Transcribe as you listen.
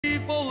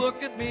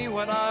look at me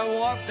when I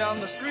walk down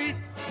the street,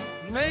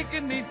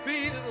 making me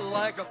feel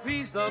like a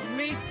piece of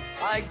meat.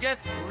 I get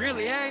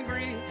really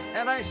angry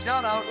and I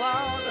shout out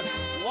loud,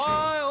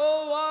 why,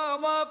 oh, why are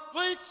my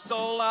feet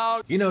so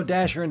loud? You know,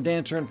 Dasher and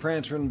Dancer and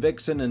Prancer and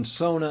Vixen and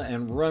Sona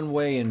and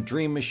Runway and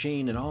Dream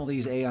Machine and all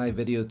these AI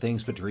video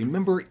things, but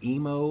remember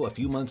emo a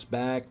few months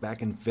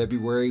back in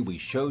February, we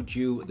showed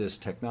you this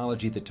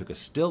technology that took a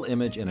still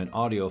image and an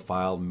audio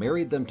file,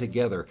 married them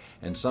together,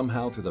 and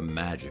somehow through the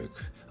magic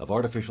of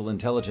artificial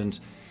intelligence,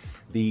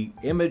 the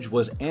image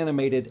was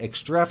animated,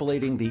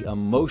 extrapolating the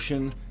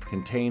emotion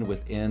contained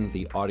within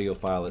the audio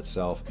file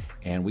itself,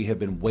 and we have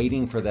been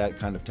waiting for that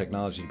kind of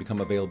technology to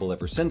become available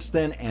ever since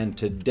then. And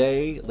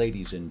today,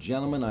 ladies and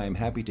gentlemen, I am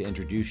happy to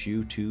introduce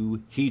you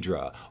to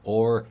Hedra,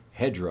 or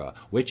Hedra,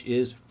 which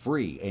is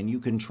free, and you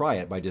can try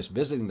it by just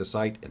visiting the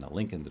site in the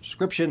link in the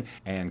description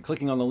and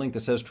clicking on the link that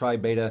says try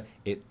beta.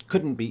 It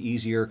couldn't be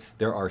easier.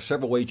 There are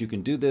several ways you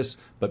can do this,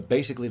 but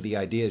basically the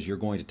idea is you're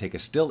going to take a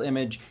still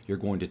image, you're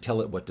going to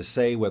tell it what to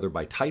say, whether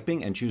by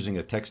typing and choosing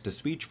a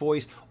text-to-speech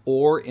voice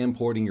or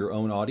importing your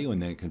own audio,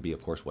 and then it can be,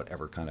 of course,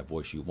 whatever kind of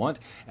voice you want,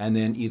 and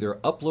then either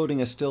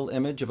uploading a still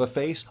image of a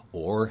face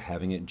or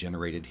having it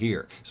generated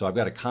here. So I've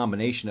got a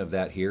combination of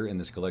that here in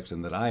this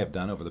collection that I have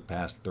done over the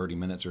past 30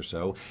 minutes or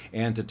so.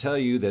 And to tell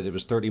you that it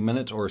was 30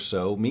 minutes or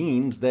so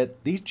means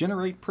that these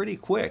generate pretty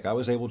quick. I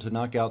was able to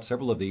knock out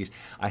several of these.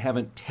 I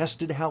haven't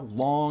tested how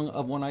long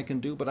of one I can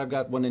do, but I've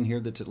got one in here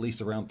that's at least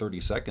around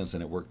 30 seconds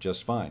and it worked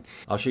just fine.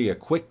 I'll show you a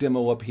quick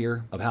demo up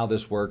here of how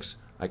this works.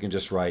 I can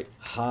just write,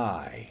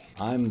 hi,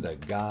 I'm the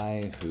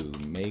guy who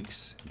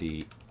makes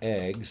the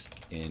eggs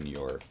in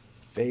your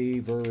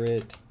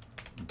favorite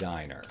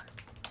diner.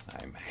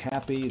 I'm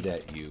happy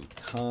that you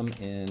come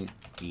in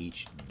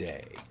each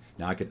day.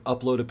 Now I could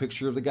upload a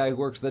picture of the guy who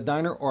works at the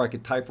diner, or I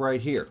could type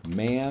right here,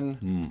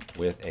 man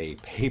with a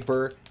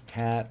paper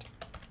hat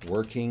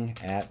working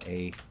at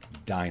a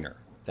diner.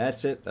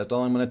 That's it. That's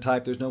all I'm going to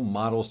type. There's no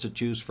models to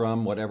choose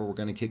from, whatever. We're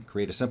going to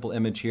create a simple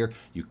image here.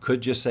 You could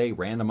just say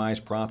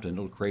randomize prompt and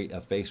it'll create a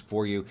face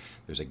for you.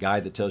 There's a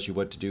guide that tells you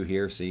what to do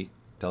here. See,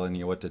 telling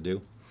you what to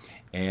do.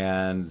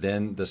 And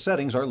then the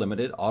settings are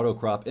limited. Auto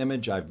crop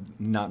image, I've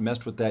not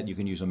messed with that. You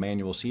can use a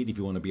manual seed if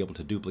you want to be able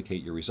to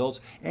duplicate your results,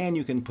 and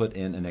you can put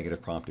in a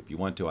negative prompt if you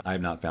want to. I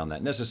have not found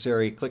that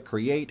necessary. Click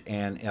create,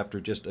 and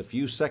after just a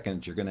few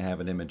seconds, you're going to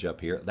have an image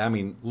up here. I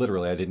mean,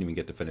 literally, I didn't even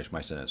get to finish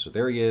my sentence. So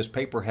there he is,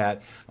 paper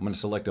hat. I'm going to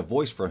select a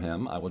voice for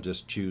him. I will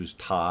just choose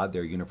Todd,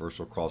 their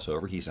universal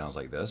crossover. He sounds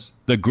like this.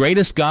 The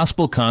greatest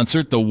gospel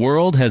concert the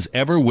world has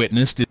ever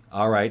witnessed.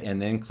 All right,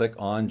 and then click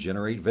on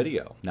Generate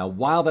Video. Now,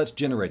 while that's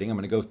generating, I'm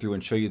going to go through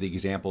and show you the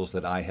examples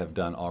that I have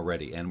done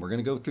already. And we're going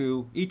to go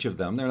through each of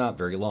them. They're not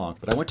very long,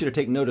 but I want you to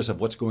take notice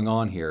of what's going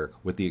on here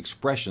with the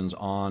expressions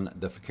on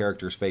the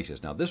characters'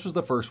 faces. Now, this was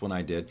the first one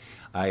I did.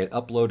 I had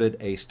uploaded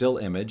a still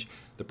image.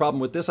 The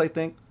problem with this, I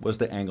think, was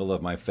the angle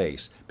of my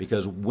face,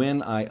 because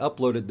when I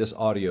uploaded this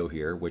audio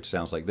here, which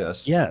sounds like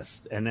this.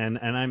 Yes,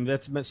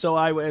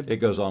 it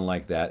goes on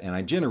like that, and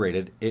I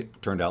generated,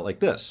 it turned out like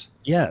this.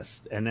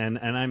 Yes,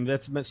 that's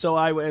something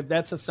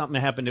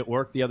that happened at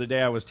work the other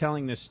day. I was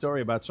telling this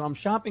story about, so I'm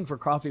shopping for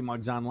coffee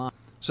mugs online.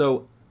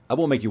 So I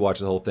won't make you watch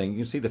the whole thing. You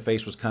can see the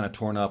face was kind of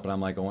torn up, and I'm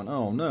like going,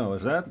 oh no,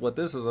 is that what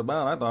this is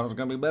about? I thought it was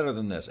going to be better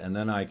than this. And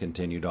then I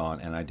continued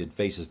on, and I did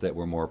faces that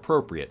were more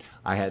appropriate.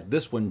 I had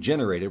this one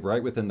generated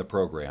right within the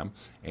program,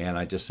 and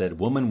I just said,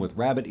 woman with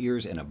rabbit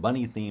ears in a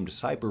bunny-themed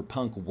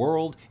cyberpunk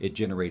world. It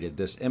generated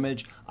this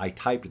image. I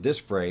typed this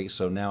phrase,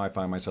 so now I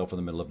find myself in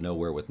the middle of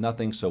nowhere with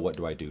nothing. So what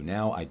do I do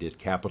now? I did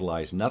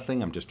capitalize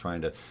nothing. I'm just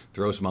trying to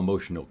throw some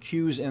emotional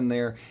cues in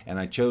there, and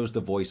I chose the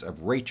voice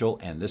of Rachel,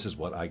 and this is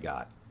what I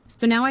got.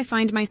 So now I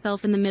find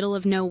myself in the middle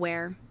of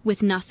nowhere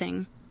with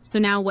nothing. So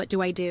now what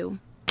do I do?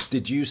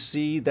 Did you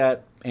see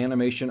that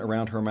animation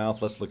around her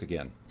mouth? Let's look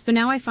again. So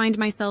now I find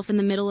myself in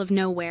the middle of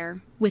nowhere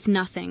with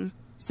nothing.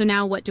 So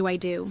now what do I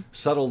do?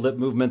 Subtle lip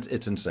movements,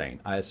 it's insane.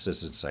 It's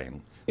just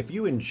insane. If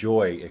you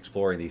enjoy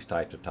exploring these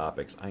types of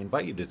topics, I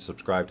invite you to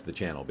subscribe to the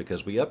channel,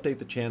 because we update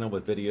the channel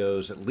with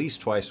videos at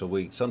least twice a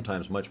week,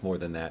 sometimes much more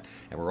than that,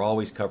 and we're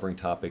always covering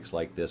topics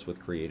like this with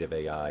creative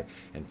AI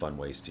and fun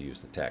ways to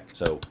use the tech.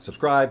 So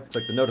subscribe,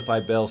 click the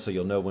notify bell so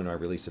you'll know when I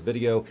release a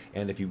video,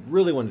 and if you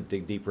really want to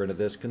dig deeper into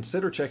this,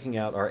 consider checking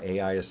out our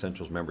AI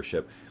Essentials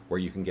membership, where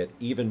you can get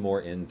even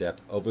more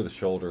in-depth,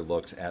 over-the-shoulder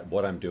looks at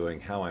what I'm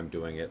doing, how I'm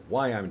doing it,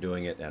 why I'm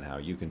doing it, and how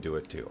you can do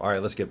it too. All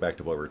right, let's get back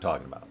to what we were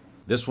talking about.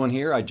 This one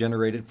here I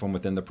generated from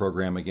within the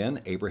program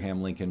again.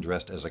 Abraham Lincoln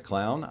dressed as a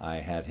clown. I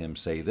had him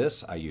say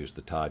this. I used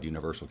the Todd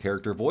universal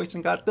character voice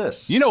and got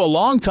this. You know, a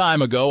long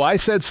time ago, I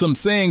said some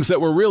things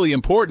that were really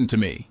important to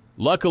me.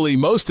 Luckily,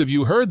 most of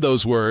you heard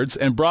those words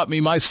and brought me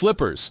my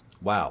slippers.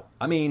 Wow.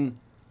 I mean,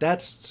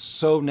 that's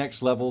so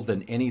next level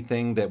than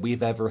anything that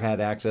we've ever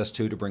had access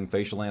to bring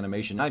facial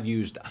animation. I've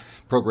used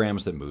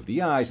programs that move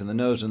the eyes and the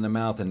nose and the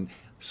mouth, and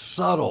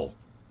subtle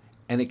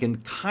and it can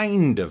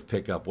kind of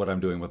pick up what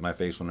I'm doing with my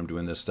face when I'm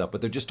doing this stuff, but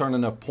there just aren't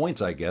enough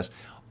points, I guess,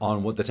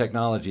 on what the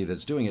technology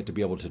that's doing it to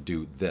be able to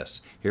do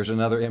this. Here's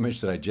another image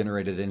that I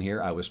generated in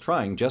here. I was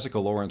trying Jessica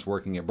Lawrence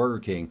working at Burger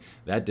King.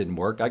 That didn't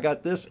work. I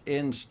got this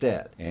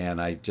instead, and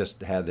I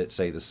just had it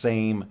say the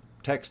same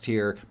text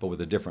here, but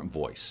with a different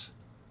voice.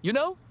 You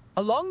know,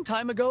 a long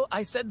time ago,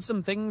 I said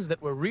some things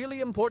that were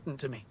really important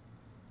to me.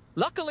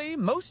 Luckily,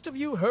 most of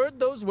you heard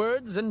those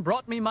words and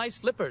brought me my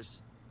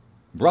slippers.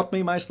 Brought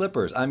me my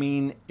slippers. I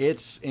mean,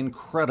 it's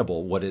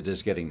incredible what it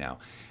is getting now.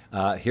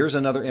 Here's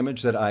another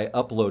image that I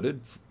uploaded,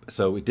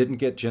 so it didn't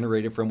get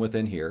generated from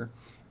within here.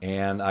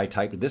 And I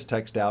typed this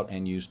text out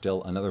and used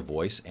still another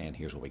voice, and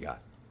here's what we got.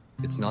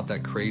 It's not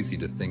that crazy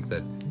to think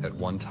that at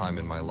one time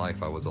in my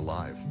life I was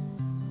alive.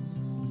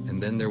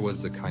 And then there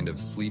was a kind of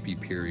sleepy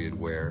period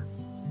where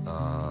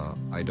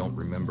I don't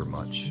remember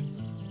much.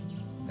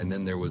 And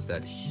then there was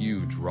that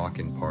huge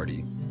rockin'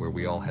 party where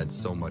we all had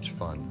so much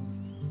fun.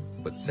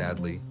 But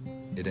sadly,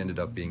 it ended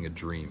up being a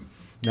dream.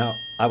 Now,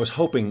 I was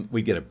hoping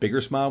we'd get a bigger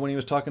smile when he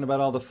was talking about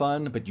all the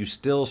fun, but you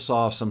still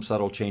saw some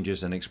subtle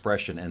changes in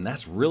expression, and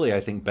that's really,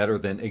 I think, better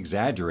than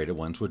exaggerated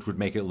ones, which would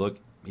make it look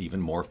even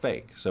more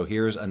fake. So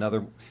here's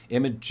another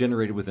image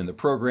generated within the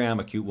program,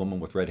 a cute woman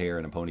with red hair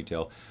and a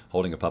ponytail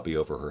holding a puppy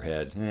over her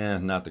head.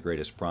 Not the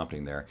greatest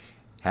prompting there.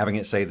 Having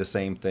it say the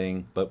same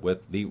thing, but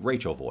with the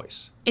Rachel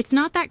voice. It's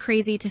not that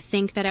crazy to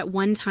think that at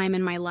one time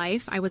in my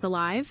life I was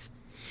alive.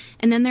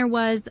 And then there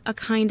was a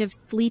kind of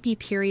sleepy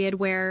period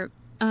where,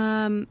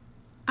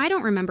 I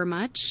don't remember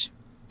much.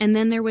 And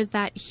then there was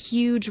that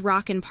huge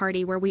rockin'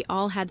 party where we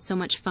all had so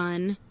much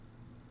fun.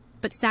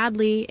 But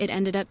sadly, it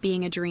ended up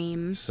being a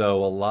dream.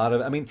 So a lot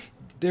of, I mean,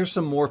 there's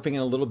some morphing and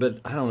a little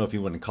bit, I don't know if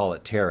you wouldn't call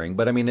it tearing,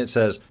 but I mean, it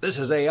says, this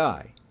is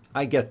AI.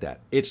 I get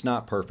that. It's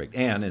not perfect.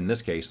 And in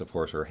this case, of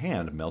course, her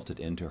hand melted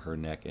into her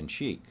neck and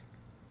cheek.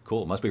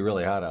 Cool. It must be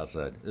really hot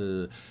outside.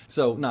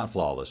 So not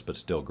flawless, but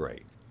still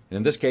great. And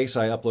in this case,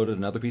 I uploaded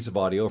another piece of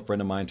audio, a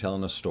friend of mine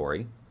telling a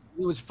story.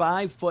 He was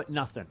 5 foot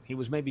nothing. He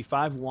was maybe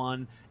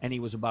 5'1", and he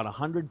was about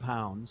 100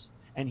 pounds.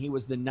 And he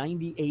was the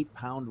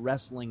 98-pound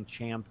wrestling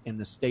champ in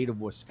the state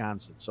of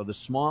Wisconsin. So the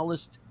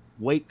smallest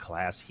weight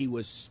class, he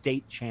was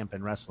state champ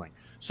in wrestling.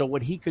 So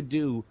what he could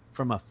do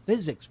from a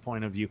physics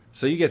point of view.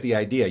 So you get the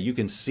idea. You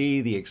can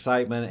see the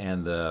excitement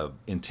and the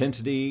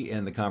intensity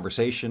in the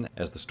conversation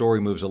as the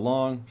story moves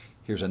along.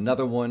 Here's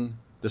another one.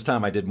 This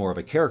time I did more of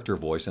a character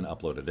voice and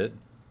uploaded it.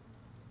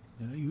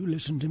 Now you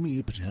listen to me,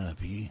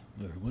 Penelope,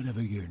 or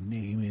whatever your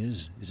name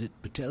is. Is it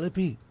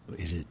Penelope? Or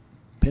is it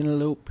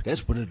Penelope?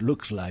 That's what it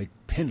looks like,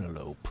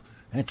 Penelope.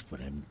 That's what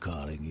I'm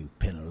calling you,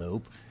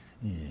 Penelope.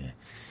 Yeah.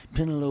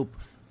 Penelope,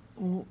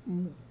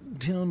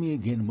 tell me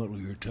again what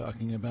we were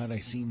talking about. I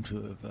seem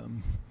to have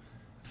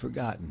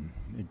forgotten,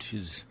 which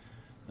is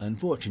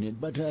unfortunate,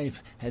 but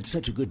I've had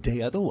such a good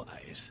day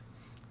otherwise.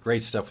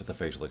 Great stuff with the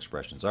facial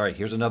expressions. All right,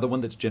 here's another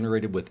one that's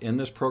generated within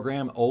this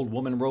program. Old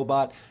woman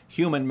robot,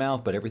 human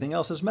mouth, but everything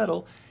else is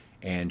metal.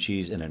 And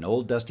she's in an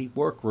old dusty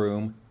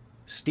workroom,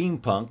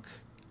 steampunk,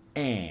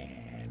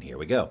 and here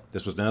we go.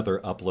 This was another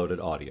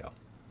uploaded audio.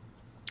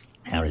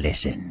 Now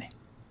listen,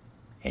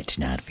 it's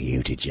not for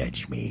you to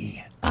judge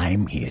me.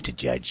 I'm here to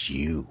judge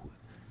you.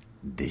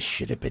 This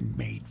should have been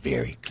made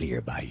very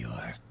clear by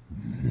your...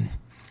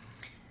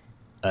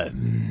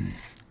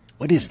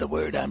 what is the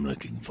word I'm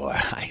looking for?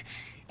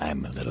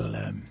 I'm a little,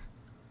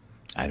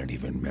 I don't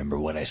even remember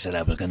what I said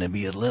I was going to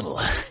be a little.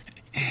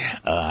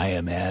 I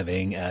am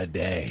having a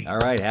day. All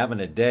right, having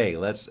a day.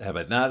 Let's have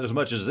it. Not as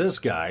much as this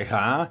guy,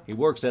 huh? He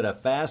works at a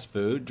fast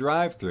food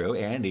drive-thru,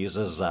 and he's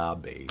a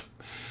zombie.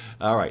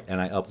 All right,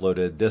 and I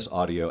uploaded this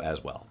audio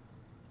as well.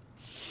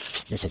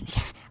 Listen,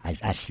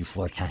 I've asked you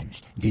 4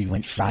 times. Do you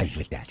want fries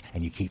with that?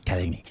 And you keep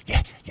telling me,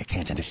 yeah, you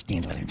can't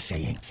understand what I'm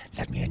saying.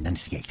 Let me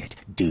enunciate it.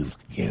 Do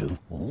you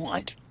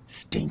want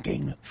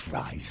stinking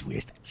fries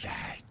with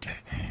that?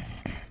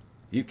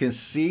 You can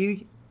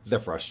see the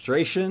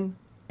frustration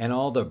and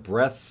all the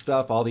breath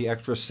stuff, all the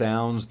extra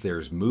sounds.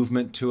 There's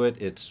movement to it.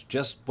 It's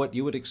just what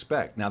you would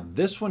expect. Now,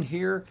 this one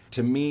here,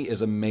 to me,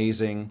 is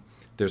amazing.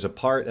 There's a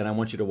part, and I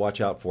want you to watch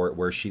out for it,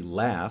 where she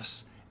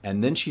laughs,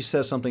 and then she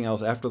says something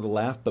else after the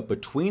laugh. But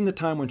between the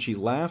time when she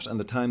laughs and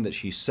the time that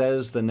she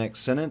says the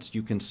next sentence,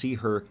 you can see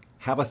her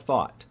have a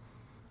thought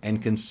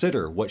and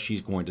consider what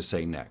she's going to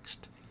say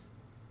next.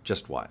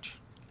 Just watch.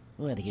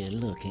 What are you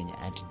looking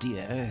at,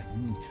 dear?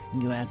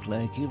 You act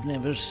like you've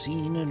never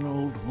seen an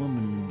old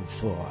woman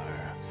before.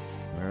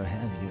 Or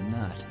have you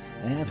not?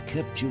 I have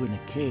kept you in a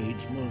cage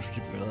most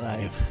of your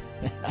life.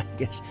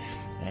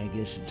 I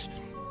guess it's...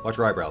 Watch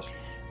your eyebrows.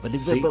 But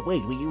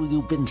wait,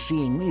 you've been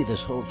seeing me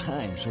this whole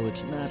time, so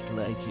it's not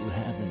like you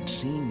haven't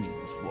seen me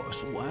before.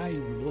 So why are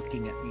you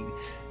looking at me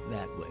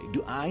that way?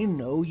 Do I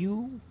know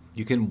you?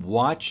 You can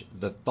watch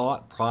the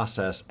thought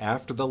process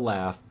after the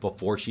laugh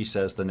before she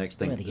says the next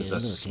thing. There's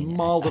a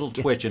small little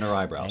twitch in her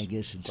eyebrows. I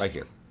guess it's... Right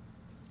here.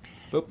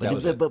 Boop, that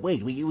was it. But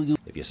wait,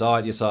 if you saw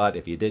it, you saw it.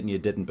 If you didn't, you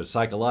didn't. But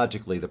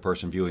psychologically, the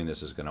person viewing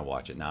this is going to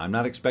watch it. Now, I'm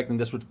not expecting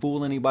this would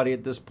fool anybody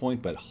at this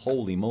point, but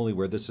holy moly,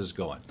 where this is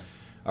going.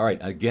 All right,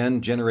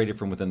 again, generated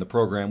from within the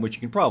program, which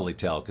you can probably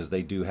tell because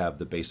they do have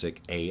the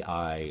basic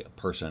AI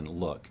person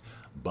look.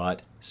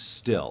 But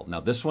still,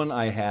 now this one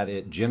I had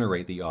it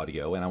generate the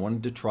audio, and I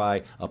wanted to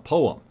try a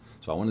poem.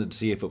 So I wanted to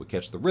see if it would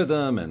catch the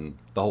rhythm and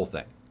the whole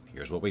thing.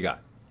 Here's what we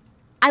got.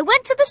 I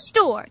went to the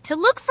store to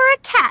look for a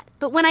cat,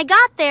 but when I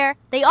got there,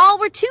 they all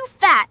were too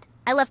fat.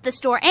 I left the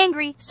store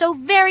angry, so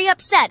very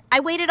upset. I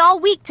waited all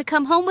week to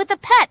come home with a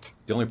pet.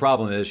 The only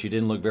problem is she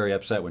didn't look very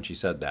upset when she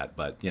said that,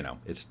 but, you know,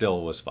 it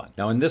still was fun.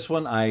 Now, in this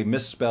one, I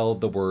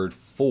misspelled the word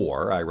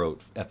for. I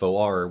wrote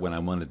F-O-R when I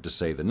wanted to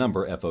say the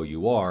number,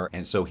 F-O-U-R,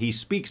 and so he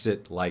speaks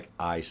it like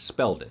I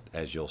spelled it,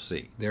 as you'll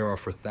see. There are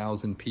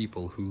 4,000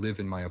 people who live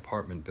in my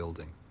apartment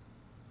building.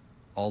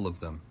 All of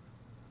them,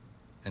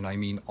 and I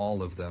mean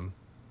all of them,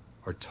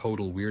 are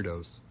total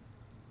weirdos.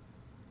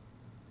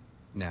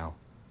 Now,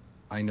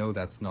 I know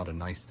that's not a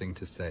nice thing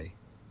to say.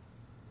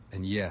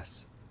 And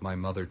yes, my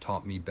mother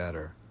taught me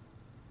better.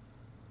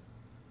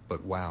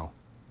 But wow,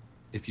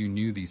 if you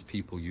knew these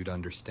people, you'd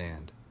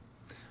understand.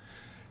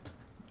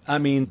 I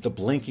mean, the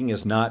blinking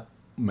is not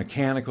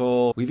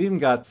mechanical. We've even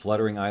got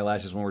fluttering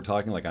eyelashes when we're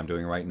talking, like I'm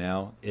doing right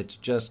now. It's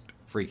just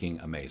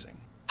freaking amazing.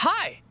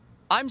 Hi!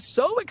 I'm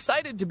so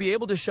excited to be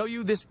able to show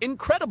you this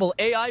incredible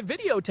AI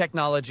video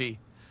technology.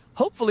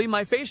 Hopefully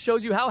my face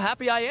shows you how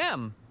happy I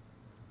am.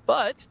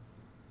 But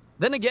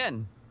then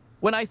again,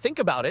 when I think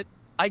about it,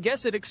 I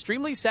guess it's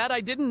extremely sad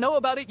I didn't know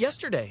about it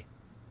yesterday.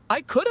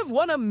 I could have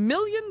won $1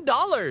 million.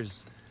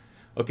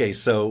 Okay,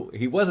 so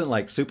he wasn't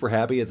like super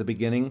happy at the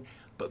beginning,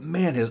 but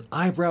man, his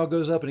eyebrow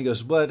goes up and he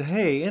goes, but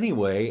hey,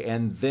 anyway,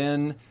 and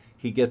then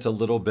he gets a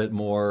little bit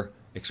more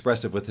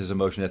expressive with his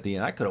emotion at the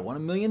end. I could have won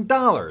 $1 million.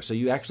 So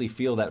you actually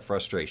feel that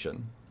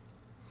frustration.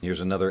 Here's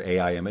another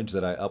AI image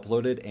that I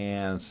uploaded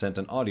and sent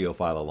an audio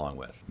file along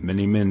with.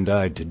 Many men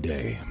died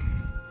today.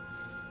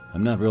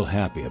 I'm not real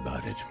happy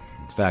about it.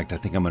 In fact, I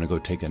think I'm going to go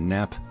take a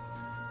nap.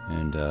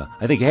 And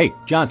I think, hey,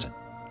 Johnson,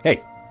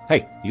 hey,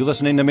 you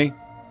listening to me?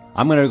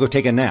 I'm going to go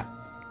take a nap.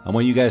 I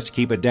want you guys to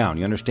keep it down,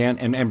 you understand?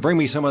 And bring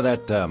me some of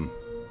that,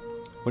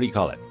 what do you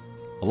call it?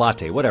 A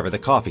latte, whatever, the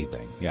coffee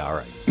thing. Yeah, all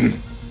right.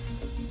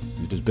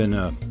 It has been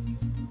a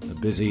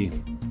busy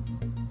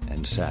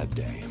and sad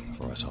day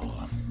for us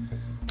all.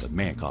 But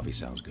man, coffee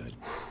sounds good.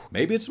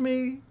 Maybe it's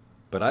me,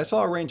 but I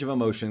saw a range of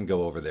emotion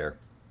go over there.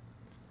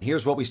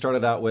 Here's what we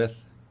started out with.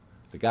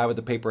 The guy with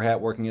the paper hat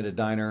working at a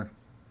diner,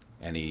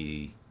 and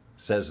he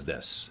says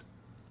this.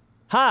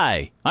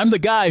 Hi, I'm the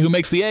guy who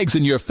makes the eggs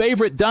in your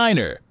favorite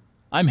diner.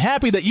 I'm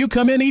happy that you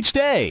come in each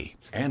day.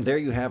 And there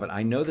you have it.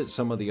 I know that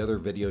some of the other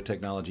video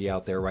technology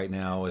out there right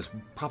now is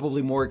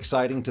probably more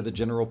exciting to the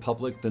general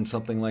public than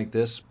something like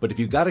this. But if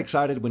you got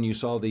excited when you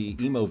saw the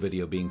emo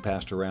video being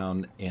passed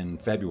around in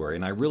February,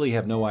 and I really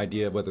have no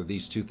idea whether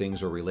these two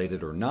things are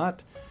related or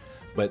not,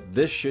 but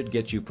this should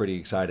get you pretty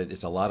excited.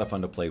 It's a lot of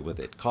fun to play with.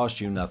 It costs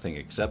you nothing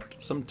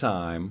except some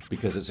time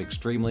because it's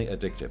extremely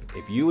addictive.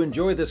 If you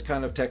enjoy this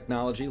kind of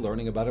technology,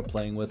 learning about it,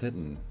 playing with it,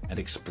 and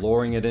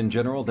exploring it in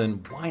general,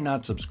 then why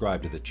not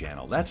subscribe to the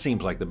channel? That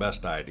seems like the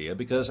best idea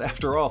because,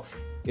 after all,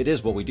 it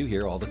is what we do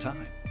here all the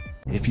time.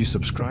 If you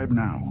subscribe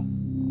now,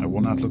 I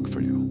will not look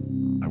for you.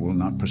 I will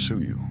not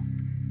pursue you.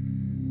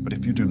 But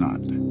if you do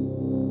not,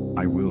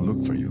 I will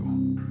look for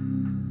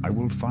you. I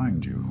will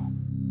find you.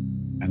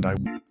 And I